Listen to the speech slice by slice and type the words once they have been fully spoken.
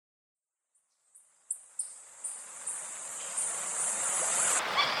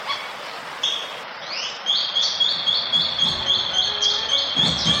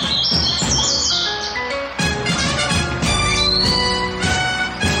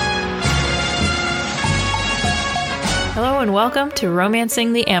and welcome to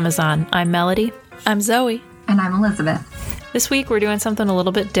Romancing the Amazon. I'm Melody. I'm Zoe. And I'm Elizabeth. This week we're doing something a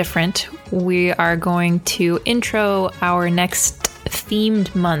little bit different. We are going to intro our next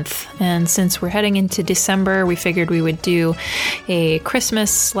themed month. And since we're heading into December, we figured we would do a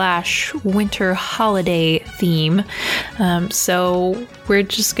Christmas/winter holiday theme. So we're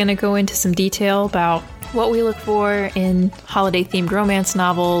just going to go into some detail about what we look for in holiday-themed romance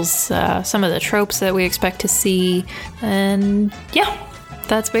novels, some of the tropes that we expect to see, and yeah,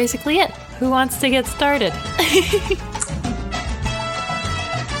 that's basically it. Who wants to get started?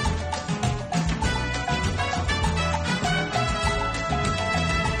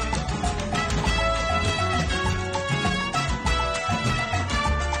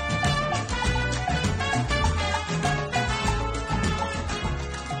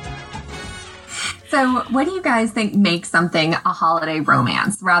 So what do you guys think makes something a holiday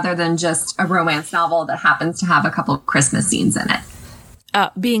romance rather than just a romance novel that happens to have a couple of Christmas scenes in it?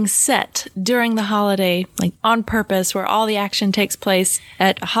 Being set during the holiday, like on purpose, where all the action takes place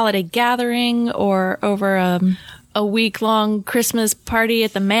at a holiday gathering or over a week-long Christmas party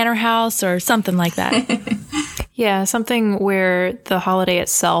at the manor house or something like that. Yeah, something where the holiday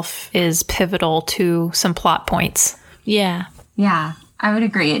itself is pivotal to some plot points. Yeah. Yeah, I would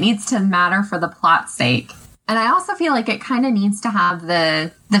agree. It needs to matter for the plot's sake. And I also feel like it kind of needs to have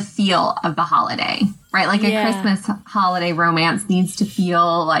the feel of the holiday, right? Like a Christmas holiday romance needs to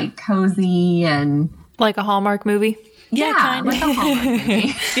feel like cozy and... Like a Hallmark movie? Yeah, kind of. Like a Hallmark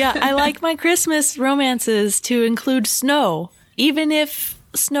movie. Yeah, I like my Christmas romances to include snow, even if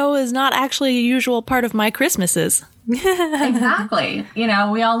snow is not actually a usual part of my Christmases. Exactly. You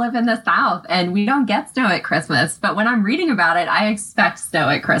know, we all live in the South and we don't get snow at Christmas. But when I'm reading about it, I expect snow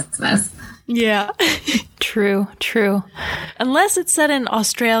at Christmas. Yeah. True. Unless it's set in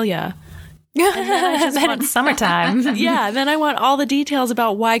Australia. And then I just want summertime. Yeah, then I want all the details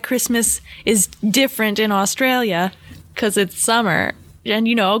about why Christmas is different in Australia because it's summer. And,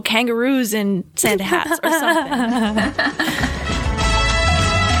 you know, kangaroos in Santa hats or something.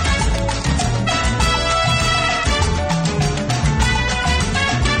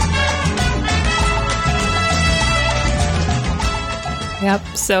 Yep.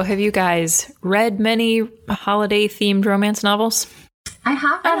 So have you guys read many holiday-themed romance novels? I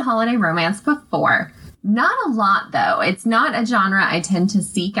have read holiday romance before. Not a lot, though. It's not a genre I tend to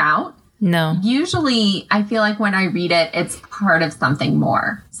seek out. No. Usually, I feel like when I read it, it's part of something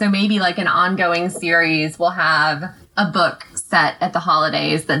more. So maybe like an ongoing series will have a book set at the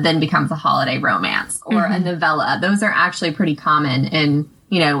holidays that then becomes a holiday romance or a novella. Those are actually pretty common in,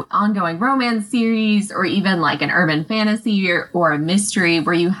 you know, ongoing romance series or even like an urban fantasy or a mystery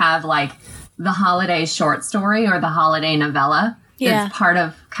where you have like the holiday short story or the holiday novella. Yeah. It's part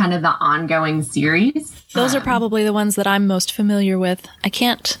of kind of the ongoing series. Those are probably the ones that I'm most familiar with. I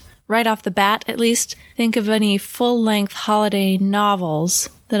can't, right off the bat at least, think of any full-length holiday novels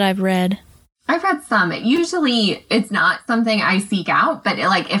that I've read. I've read some. Usually it's not something I seek out, but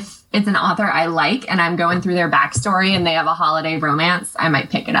if it's an author I like and I'm going through their backstory and they have a holiday romance, I might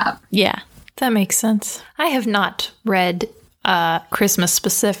pick it up. Yeah. That makes sense. I have not read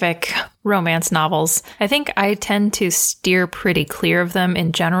Christmas-specific romance novels. I think I tend to steer pretty clear of them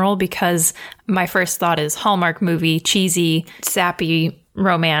in general because my first thought is Hallmark movie, cheesy, sappy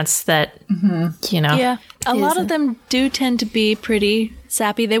romance that, you know. Yeah. A lot of them do tend to be pretty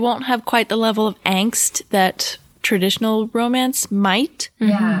sappy. They won't have quite the level of angst that traditional romance might.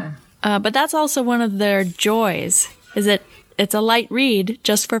 Yeah. But that's also one of their joys, is that it's a light read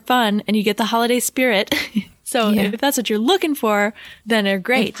just for fun and you get the holiday spirit. So if that's what you're looking for, then they're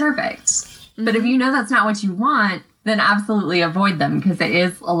great. It's perfect. But if you know that's not what you want, then absolutely avoid them because it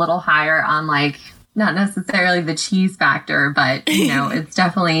is a little higher on like, not necessarily the cheese factor, but, you know, it's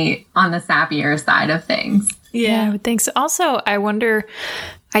definitely on the sappier side of things. Yeah, I would think so. Also, I wonder,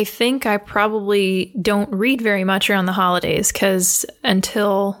 I think I probably don't read very much around the holidays because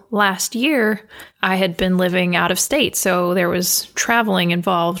until last year, I had been living out of state. So there was traveling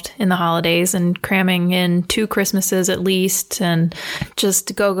involved in the holidays and cramming in 2 Christmases at least and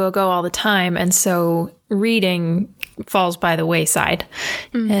just go all the time. And so reading falls by the wayside.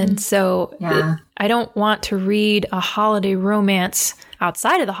 And so I don't want to read a holiday romance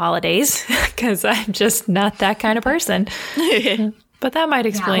outside of the holidays because I'm just not that kind of person. But that might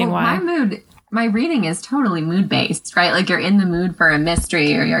explain why. My reading is totally mood-based, right? Like you're in the mood for a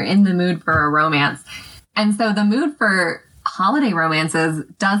mystery or you're in the mood for a romance. And so the mood for holiday romances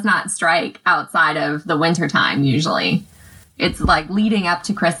does not strike outside of the wintertime usually. It's like leading up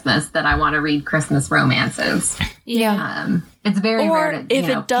to Christmas that I want to read Christmas romances. Yeah. It's very rare to, if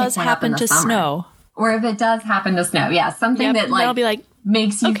it does happen to snow. Or if it does happen to snow. Yeah, something Yep, that and I'll be like,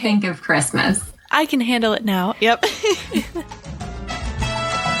 makes you okay. think of Christmas. I can handle it now. Yep.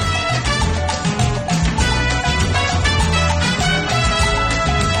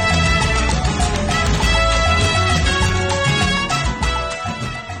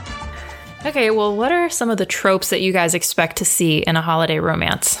 Okay, well, what are some of the tropes that you guys expect to see in a holiday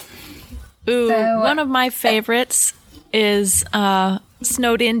romance? Ooh, So- one of my favorites is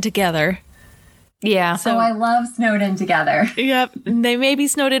snowed in together. Yeah. So I love snowed in together. Yep. They may be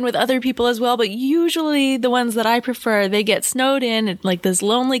snowed in with other people as well, but usually the ones that I prefer, they get snowed in at like this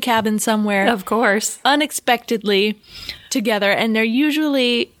lonely cabin somewhere Of course. unexpectedly together. And they're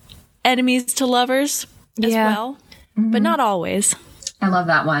usually enemies to lovers as Yeah. well, but not always. I love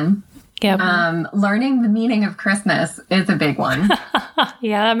that one. Yep. Learning the meaning of Christmas is a big one.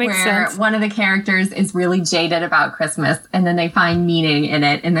 Yeah, that makes Where sense. one of the characters is really jaded about Christmas, and then they find meaning in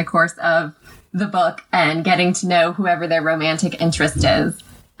it in the course of the book and getting to know whoever their romantic interest is.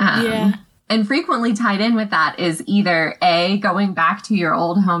 Yeah. And frequently tied in with that is either A, going back to your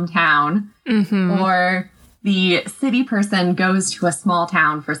old hometown, or the city person goes to a small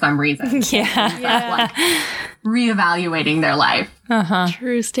town for some reason. Yeah. Like reevaluating their life.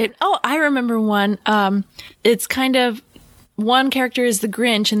 True state. Oh, I remember one. It's kind of one character is the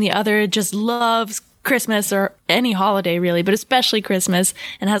Grinch and the other just loves Christmas or any holiday really, but especially Christmas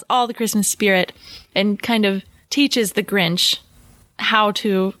and has all the Christmas spirit and kind of teaches the Grinch how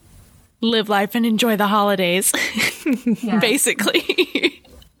to live life and enjoy the holidays, basically.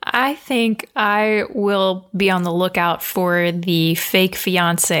 I think I will be on the lookout for the fake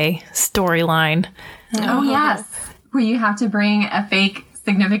fiance storyline. Oh, yes. Where you have to bring a fake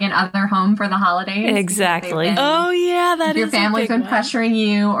significant other home for the holidays. Exactly. Because Oh yeah, that your is family's a been big one. pressuring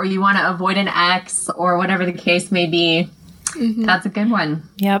you, or you want to avoid an ex, or whatever the case may be. That's a good one.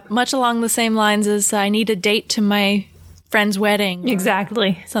 Yep. Much along the same lines as I need a date to my friend's wedding. Or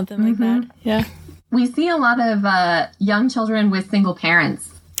Exactly. something like that. Yeah. We see a lot of young children with single parents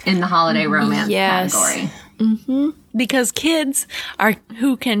in the holiday romance Yes. category. Because kids are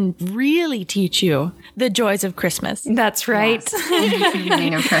who can really teach you the joys of Christmas. That's right. The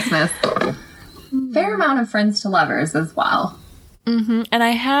meaning of Christmas. Fair amount of friends to lovers as well. And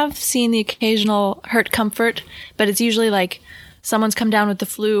I have seen the occasional hurt comfort, but it's usually like someone's come down with the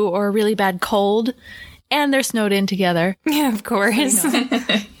flu or a really bad cold and they're snowed in together. Yeah, of course.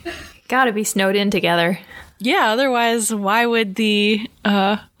 Gotta be snowed in together. Yeah, otherwise, why would the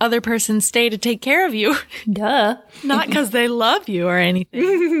other person stay to take care of you? Duh. Not because they love you or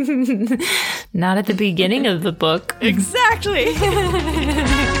anything. Not at the beginning of the book. Exactly.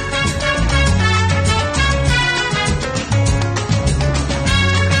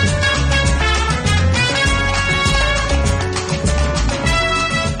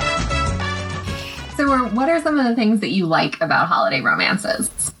 So, what are some of the things that you like about holiday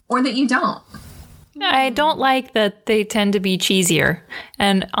romances? Or that you don't? I don't like that they tend to be cheesier.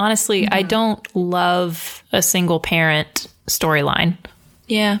 And honestly, I don't love a single parent storyline.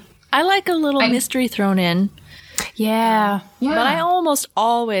 Yeah. I like a little mystery thrown in, Yeah. Yeah. but I almost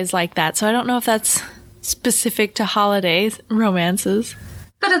always like that. So I don't know if that's specific to holidays romances.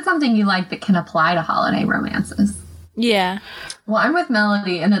 But it's something you like that can apply to holiday romances. Yeah. Well, I'm with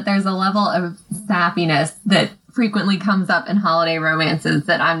Melody in that there's a level of sappiness that frequently comes up in holiday romances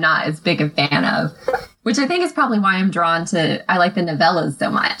that I'm not as big a fan of, which I think is probably why I'm drawn to, I like the novellas so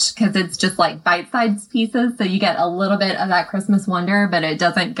much, because it's just like bite-sized pieces, so you get a little bit of that Christmas wonder, but it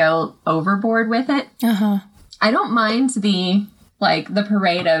doesn't go overboard with it. I don't mind the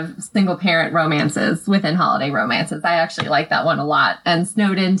parade of single parent romances within holiday romances. I actually like that one a lot, and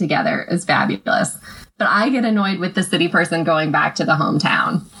Snowed In Together is fabulous. But I get annoyed with the city person going back to the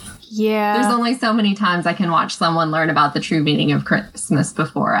hometown. Yeah. There's only so many times I can watch someone learn about the true meaning of Christmas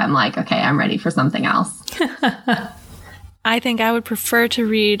before I'm like, okay, I'm ready for something else. I think I would prefer to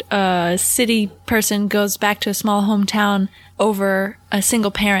read a city person goes back to a small hometown over a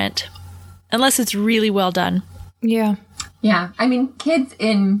single parent, unless it's really well done. Yeah. Yeah. I mean, kids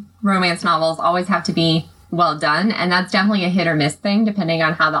in romance novels always have to be well done, and that's definitely a hit or miss thing depending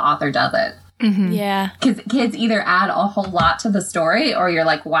on how the author does it. Yeah. Because kids either add a whole lot to the story, or you're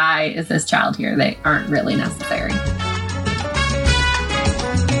like, why is this child here? They aren't really necessary.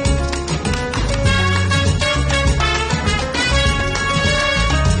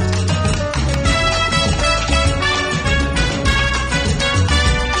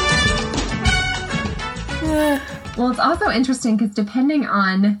 Well, it's also interesting because depending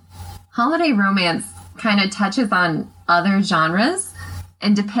on holiday romance kind of touches on other genres,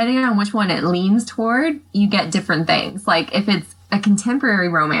 and depending on which one it leans toward, you get different things. Like if it's a contemporary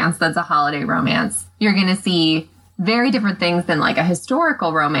romance that's a holiday romance, you're going to see very different things than like a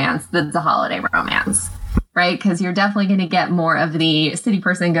historical romance that's a holiday romance, right? Because you're definitely going to get more of the city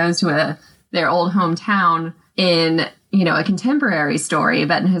person goes to their old hometown in, you know, a contemporary story,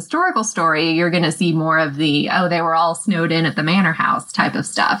 but in a historical story, you're going to see more of the, oh, they were all snowed in at the manor house type of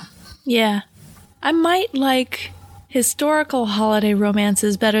stuff. Yeah. I might like historical holiday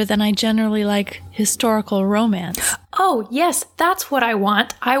romances better than I generally like historical romance. Oh, yes, that's what I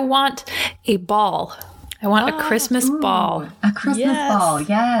want. I want a ball. I want a Christmas ball. A Christmas ball,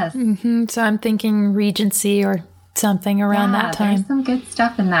 yes. So I'm thinking Regency or something around that time. There's some good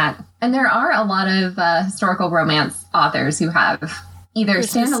stuff in that. And there are a lot of historical romance authors who have either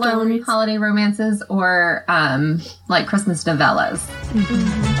Christmas standalone stories. holiday romances or like Christmas novellas.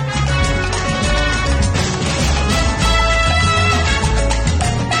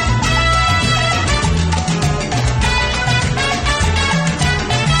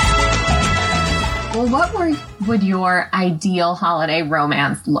 Well, what would your ideal holiday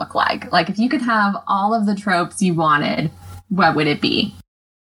romance look like? Like, if you could have all of the tropes you wanted, what would it be?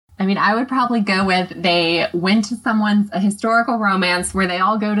 I mean, I would probably go with they went to a historical romance where they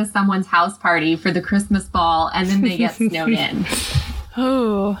all go to someone's house party for the Christmas ball and then they get snowed in.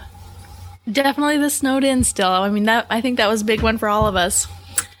 Oh, definitely the snowed in still. I mean, I think that was a big one for all of us.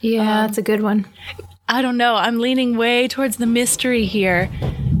 Yeah, that's a good one. I don't know. I'm leaning way towards the mystery here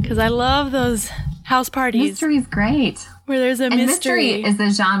because I love those house parties. Mystery's great. Where there's a And mystery. mystery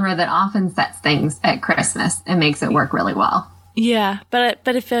is a genre that often sets things at Christmas and makes it work really well. Yeah, but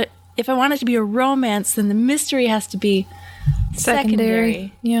if I want it to be a romance, then the mystery has to be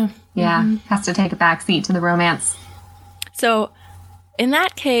secondary. Yeah. Yeah, has to take a back seat to the romance. So, in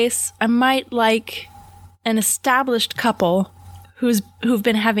that case, I might like an established couple who've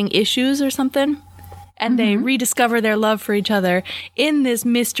been having issues or something, and they rediscover their love for each other in this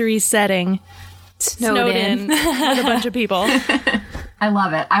mystery setting, snowed in with a bunch of people. I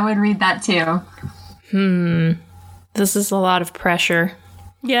love it. I would read that too. This is a lot of pressure.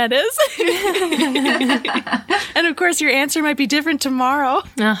 Yeah, it is. And of course, your answer might be different tomorrow.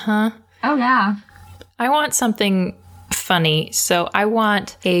 Oh, yeah. I want something funny. So I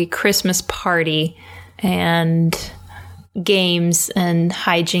want a Christmas party and games and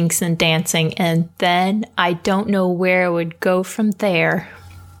hijinks and dancing. And then I don't know where it would go from there.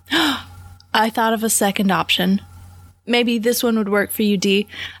 I thought of a second option. Maybe this one would work for you, Dee.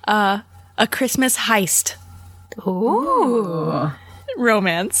 A Christmas heist Ooh.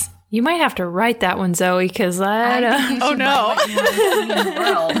 romance. You might have to write that one, Zoe, because I don't... Oh, no.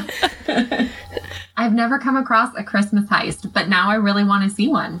 I've never come across a Christmas heist, but now I really want to see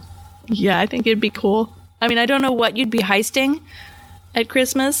one. Yeah, I think it'd be cool. I mean, I don't know what you'd be heisting at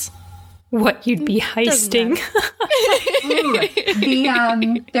Christmas. What you'd be heisting.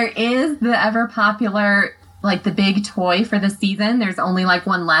 There is the ever popular, like the big toy for the season. There's only like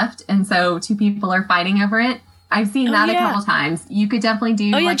one left, and so two people are fighting over it. I've seen that a couple times. You could definitely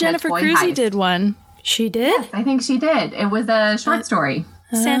do. Oh yeah, like Jennifer a toy Cruise heist. did one. She did? I think she did. It was a short story.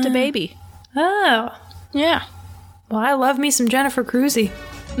 Santa Baby. Oh. Yeah. Well, I love me some Jennifer Cruise.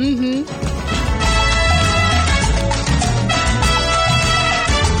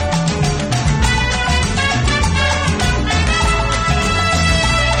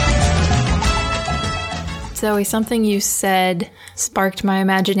 Zoe, something you said sparked my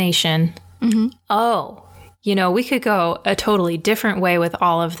imagination. Oh, you know, we could go a totally different way with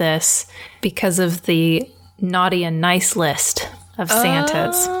all of this because of the naughty and nice list of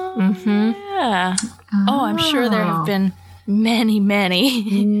Santas. Yeah. Oh, I'm sure there have been many,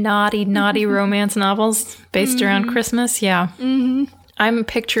 many. Naughty romance novels based around Christmas. Yeah. I'm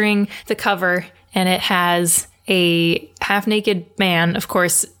picturing the cover, and it has a half-naked man, of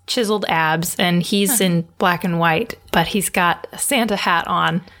course, chiseled abs, and he's in black and white, but he's got a Santa hat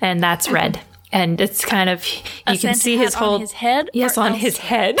on, and that's red. And it's kind of, you can Santa see hat his whole... on his head? Yes, or on else- his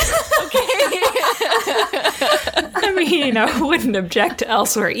head. I mean, I wouldn't object to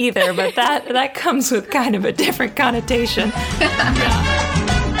elsewhere either, but that comes with kind of a different connotation.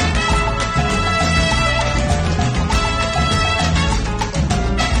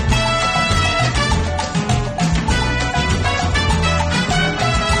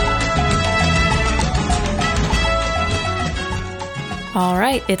 All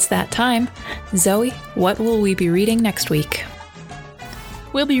right, it's that time. Zoe, what will we be reading next week?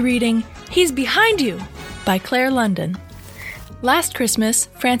 We'll be reading He's Behind You by Claire London. Last Christmas,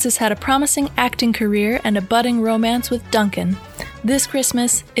 Frances had a promising acting career and a budding romance with Duncan. This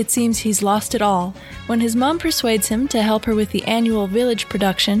Christmas, it seems he's lost it all. When his mom persuades him to help her with the annual village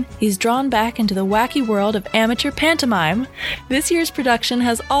production, he's drawn back into the wacky world of amateur pantomime. This year's production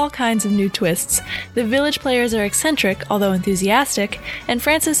has all kinds of new twists. The village players are eccentric, although enthusiastic, and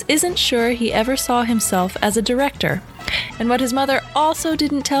Francis isn't sure he ever saw himself as a director. And what his mother also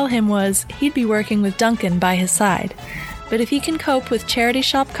didn't tell him was he'd be working with Duncan by his side. But if he can cope with charity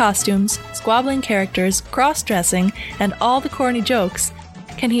shop costumes, squabbling characters, cross-dressing, and all the corny jokes,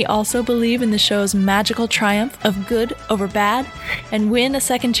 can he also believe in the show's magical triumph of good over bad and win a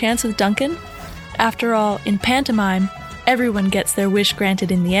second chance with Duncan? After all, in pantomime, everyone gets their wish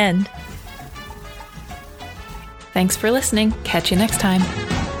granted in the end. Thanks for listening. Catch you next time.